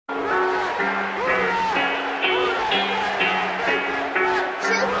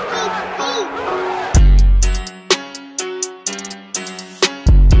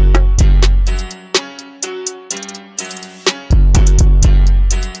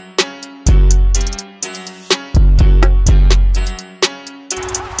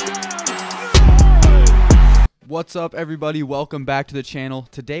What's up, everybody? Welcome back to the channel.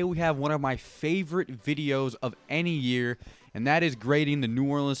 Today we have one of my favorite videos of any year, and that is grading the New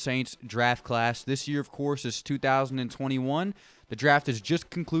Orleans Saints draft class. This year, of course, is 2021. The draft has just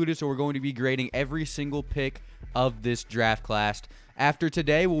concluded, so we're going to be grading every single pick of this draft class. After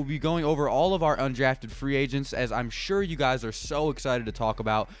today, we'll be going over all of our undrafted free agents, as I'm sure you guys are so excited to talk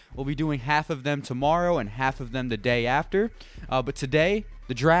about. We'll be doing half of them tomorrow and half of them the day after. But today,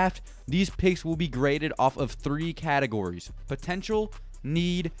 the draft, these picks will be graded off of 3 categories: potential,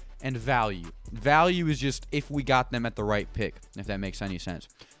 need, and value. Value is just if we got them at the right pick, if that makes any sense.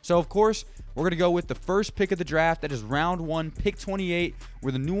 So, of course, we're going to go with the first pick of the draft. That is round 1, pick 28,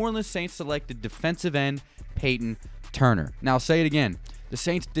 where the New Orleans Saints selected defensive end Payton Turner. Now, I'll say it again. The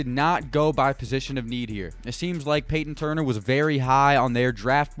Saints did not go by position of need here. It seems like Payton Turner was very high on their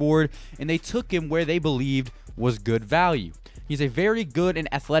draft board, and they took him where they believed was good value. He's a very good and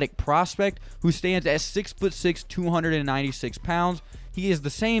athletic prospect who stands at 6'6", 296 pounds. He is the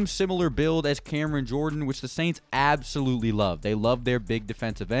same similar build as Cameron Jordan, which the Saints absolutely love. They love their big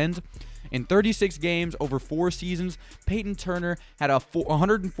defensive ends. In 36 games over 4 seasons, Payton Turner had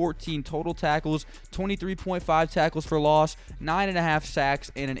 114 total tackles, 23.5 tackles for loss, 9.5 sacks,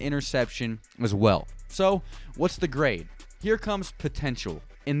 and an interception as well. So, what's the grade? Here comes potential.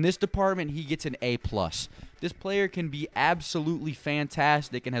 In this department, he gets an A+. This player can be absolutely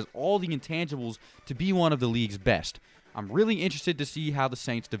fantastic and has all the intangibles to be one of the league's best. I'm really interested to see how the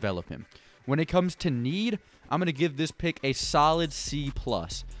Saints develop him. When it comes to need, I'm going to give this pick a solid C+.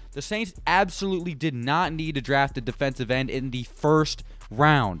 The Saints absolutely did not need to draft a defensive end in the first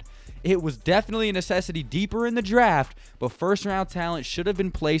round. It was definitely a necessity deeper in the draft, but first-round talent should have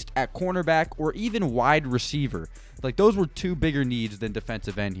been placed at cornerback or even wide receiver. Like, those were 2 bigger needs than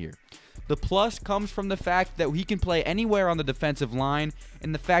defensive end here. The plus comes from the fact that he can play anywhere on the defensive line,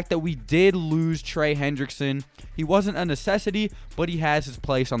 and the fact that we did lose Trey Hendrickson. He wasn't a necessity, but he has his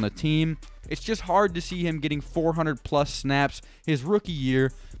place on the team. It's just hard to see him getting 400-plus snaps his rookie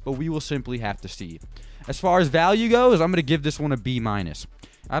year, but we will simply have to see. As far as value goes, I'm going to give this one a B-.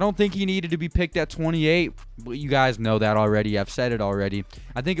 I don't think he needed to be picked at 28, but you guys know that already. I've said it already.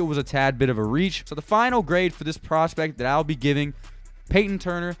 I think it was a tad bit of a reach. So the final grade for this prospect that I'll be giving Payton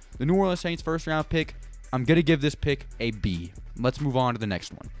Turner, the New Orleans Saints first-round pick, I'm going to give this pick a B. Let's move on to the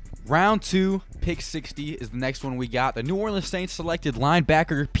next one. Round 2, pick 60 is the next one we got. The New Orleans Saints selected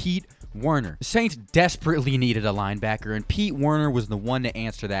linebacker Pete Werner. The Saints desperately needed a linebacker, and Pete Werner was the one to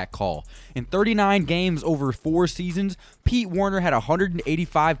answer that call. In 39 games over 4 seasons, Pete Werner had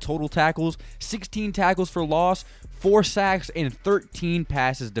 185 total tackles, 16 tackles for loss, 4 sacks, and 13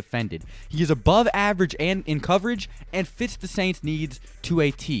 passes defended. He is above average and in coverage and fits the Saints' needs to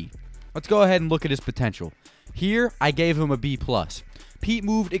a T. Let's go ahead and look at his potential. Here, I gave him a B+. Pete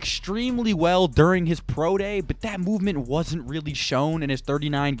moved extremely well during his pro day, but that movement wasn't really shown in his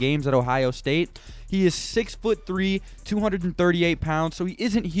 39 games at Ohio State. He is 6'3", 238 pounds, so he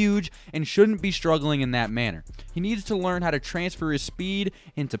isn't huge and shouldn't be struggling in that manner. He needs to learn how to transfer his speed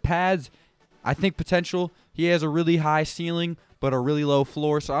into pads. I think potential, he has a really high ceiling, but a really low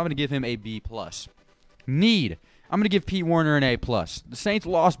floor, so I'm going to give him a B+. Need. I'm going to give Pete Werner an A+. The Saints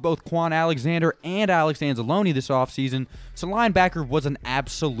lost both Kawaan Alexander and Alex Anzalone this offseason, so linebacker was an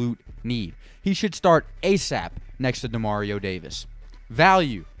absolute need. He should start ASAP next to Demario Davis.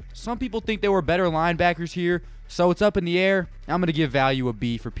 Value. Some people think there were better linebackers here, so it's up in the air. I'm going to give value a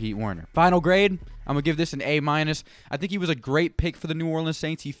B for Pete Werner. Final grade, I'm going to give this an A-. I think he was a great pick for the New Orleans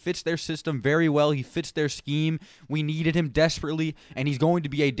Saints. He fits their system very well. He fits their scheme. We needed him desperately, and he's going to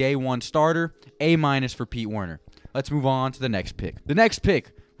be a day 1 starter. A- for Pete Werner. Let's move on to the next pick. The next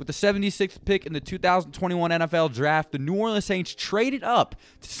pick, with the 76th pick in the 2021 NFL Draft, the New Orleans Saints traded up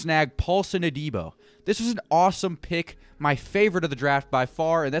to snag Paulson Adebo. This was an awesome pick, my favorite of the draft by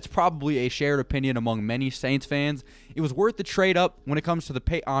far, and that's probably a shared opinion among many Saints fans. It was worth the trade up when it comes to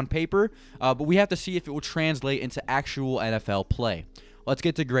the on paper, but we have to see if it will translate into actual NFL play. Let's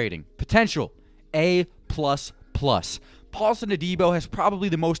get to grading. Potential, A++. Paulson Adebo has probably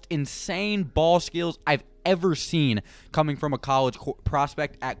the most insane ball skills I've ever seen coming from a college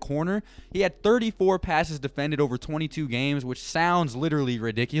prospect at corner. He had 34 passes defended over 22 games, which sounds literally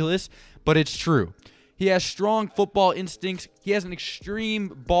ridiculous, but it's true. He has strong football instincts. He has an extreme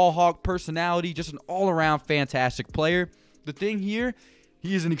ball hawk personality, just an all-around fantastic player. The thing here,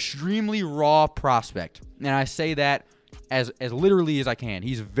 he is an extremely raw prospect, and I say that as literally as I can.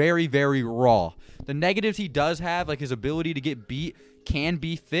 He's very, very raw. The negatives he does have, like his ability to get beat, can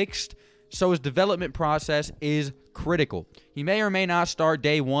be fixed, so his development process is critical. He may or may not start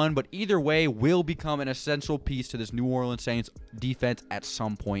day 1, but either way will become an essential piece to this New Orleans Saints defense at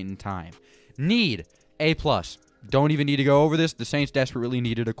some point in time. Need, A+. Don't even need to go over this. The Saints desperately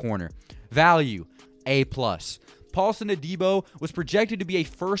needed a corner. Value, A+. Paulson Adebo was projected to be a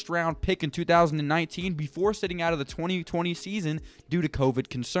first-round pick in 2019 before sitting out of the 2020 season due to COVID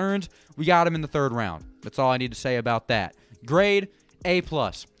concerns. We got him in the 3rd round. That's all I need to say about that. Grade, A+.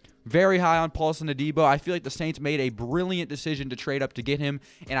 Very high on Paulson Adebo. I feel like the Saints made a brilliant decision to trade up to get him,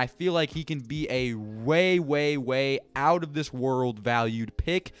 and I feel like he can be a way out of this world valued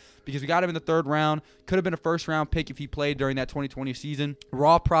pick because we got him in the 3rd round. Could have been a first-round pick if he played during that 2020 season.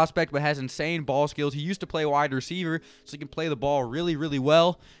 Raw prospect, but has insane ball skills. He used to play wide receiver, so he can play the ball really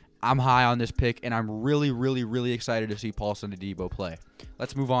well. I'm high on this pick, and I'm really excited to see Paulson Adebo play.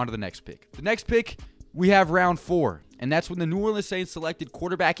 Let's move on to the next pick. The next pick, we have round 4. And that's when the New Orleans Saints selected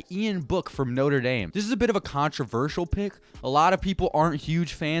quarterback Ian Book from Notre Dame. This is a bit of a controversial pick. A lot of people aren't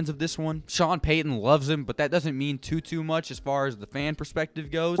huge fans of this one. Sean Payton loves him, but that doesn't mean too much as far as the fan perspective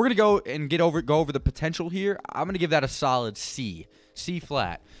goes. We're going to go and go over the potential here. I'm going to give that a solid C. C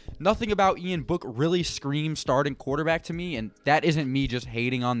flat. Nothing about Ian Book really screams starting quarterback to me, and that isn't me just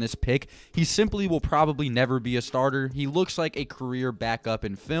hating on this pick. He simply will probably never be a starter. He looks like a career backup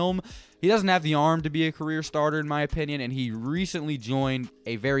in film. He doesn't have the arm to be a career starter, in my opinion, and he recently joined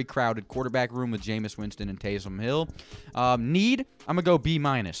a very crowded quarterback room with Jameis Winston and Taysom Hill. Need, I'm going to go B-,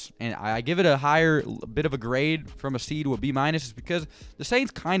 and I give it a higher bit of a grade from a C to a B- is because the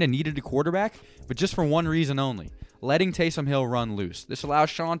Saints kind of needed a quarterback, but just for one reason only. Letting Taysom Hill run loose. This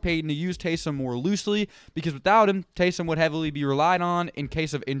allows Sean Payton to use Taysom more loosely because without him, Taysom would heavily be relied on in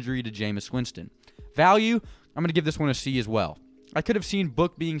case of injury to Jameis Winston. Value, I'm going to give this one a C as well. I could have seen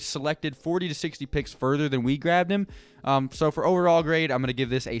Book being selected 40 to 60 picks further than we grabbed him. So for overall grade, I'm going to give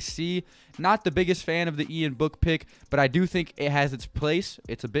this a C. Not the biggest fan of the Ian Book pick, but I do think it has its place.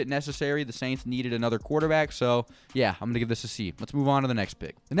 It's a bit necessary. The Saints needed another quarterback. So, yeah, I'm going to give this a C. Let's move on to the next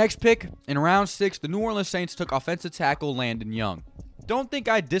pick. The next pick, in round 6, the New Orleans Saints took offensive tackle Landon Young. Don't think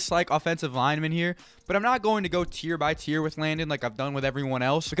I dislike offensive linemen here, but I'm not going to go tier by tier with Landon like I've done with everyone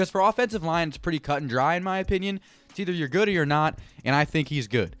else because for offensive line, it's pretty cut and dry in my opinion. It's either you're good or you're not, and I think he's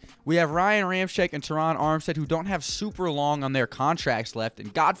good. We have Ryan Ramczyk and Teron Armstead who don't have super long on their contracts left,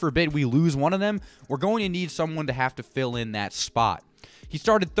 and God forbid we lose one of them, we're going to need someone to have to fill in that spot. He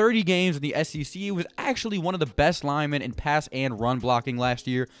started 30 games in the SEC. He was actually one of the best linemen in pass and run blocking last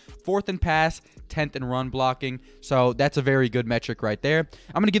year. 4th in pass, 10th in run blocking. So that's a very good metric right there.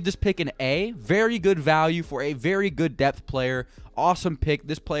 I'm going to give this pick an A. Very good value for a very good depth player. Awesome pick.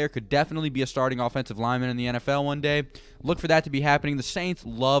 This player could definitely be a starting offensive lineman in the NFL one day. Look for that to be happening. The Saints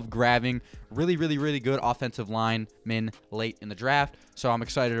love grabbing really good offensive linemen late in the draft. So I'm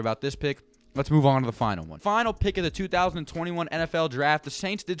excited about this pick. Let's move on to the final one. Final pick of the 2021 NFL Draft. The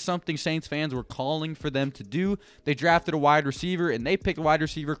Saints did something Saints fans were calling for them to do. They drafted a wide receiver, and they picked wide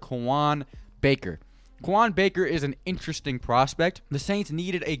receiver Kawaan Baker. Kawaan Baker is an interesting prospect. The Saints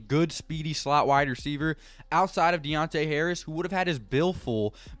needed a good, speedy slot wide receiver outside of Deontay Harris, who would have had his bill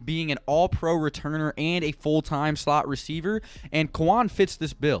full being an all-pro returner and a full-time slot receiver, and Kawaan fits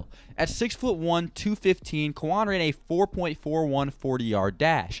this bill. At 6'1", 215, Kawaan ran a 4.41 40-yard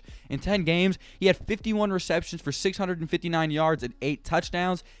dash. In 10 games, he had 51 receptions for 659 yards and 8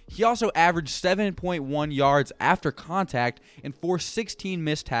 touchdowns. He also averaged 7.1 yards after contact and forced 16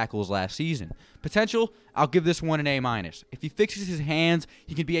 missed tackles last season. Potential, I'll give this one an A-. If he fixes his hands,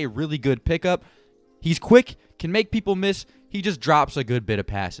 he can be a really good pickup. He's quick, can make people miss. He just drops a good bit of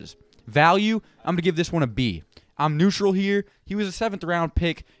passes. Value, I'm going to give this one a B. I'm neutral here. He was a 7th round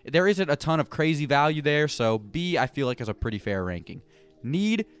pick. There isn't a ton of crazy value there, so B I feel like is a pretty fair ranking.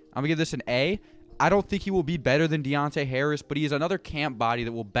 Need, I'm going to give this an A. I don't think he will be better than Deontay Harris, but he is another camp body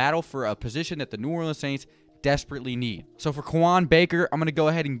that will battle for a position that the New Orleans Saints desperately need. So for Kawaan Baker, I'm going to go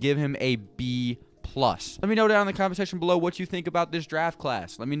ahead and give him a B+. Let me know down in the comment section below what you think about this draft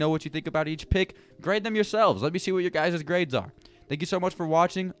class. Let me know what you think about each pick. Grade them yourselves. Let me see what your guys' grades are. Thank you so much for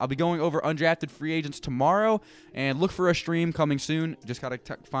watching. I'll be going over undrafted free agents tomorrow, and look for a stream coming soon. Just got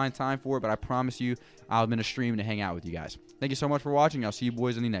to find time for it, but I promise you I'll be in a stream to hang out with you guys. Thank you so much for watching. I'll see you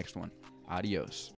boys in the next one. Adios.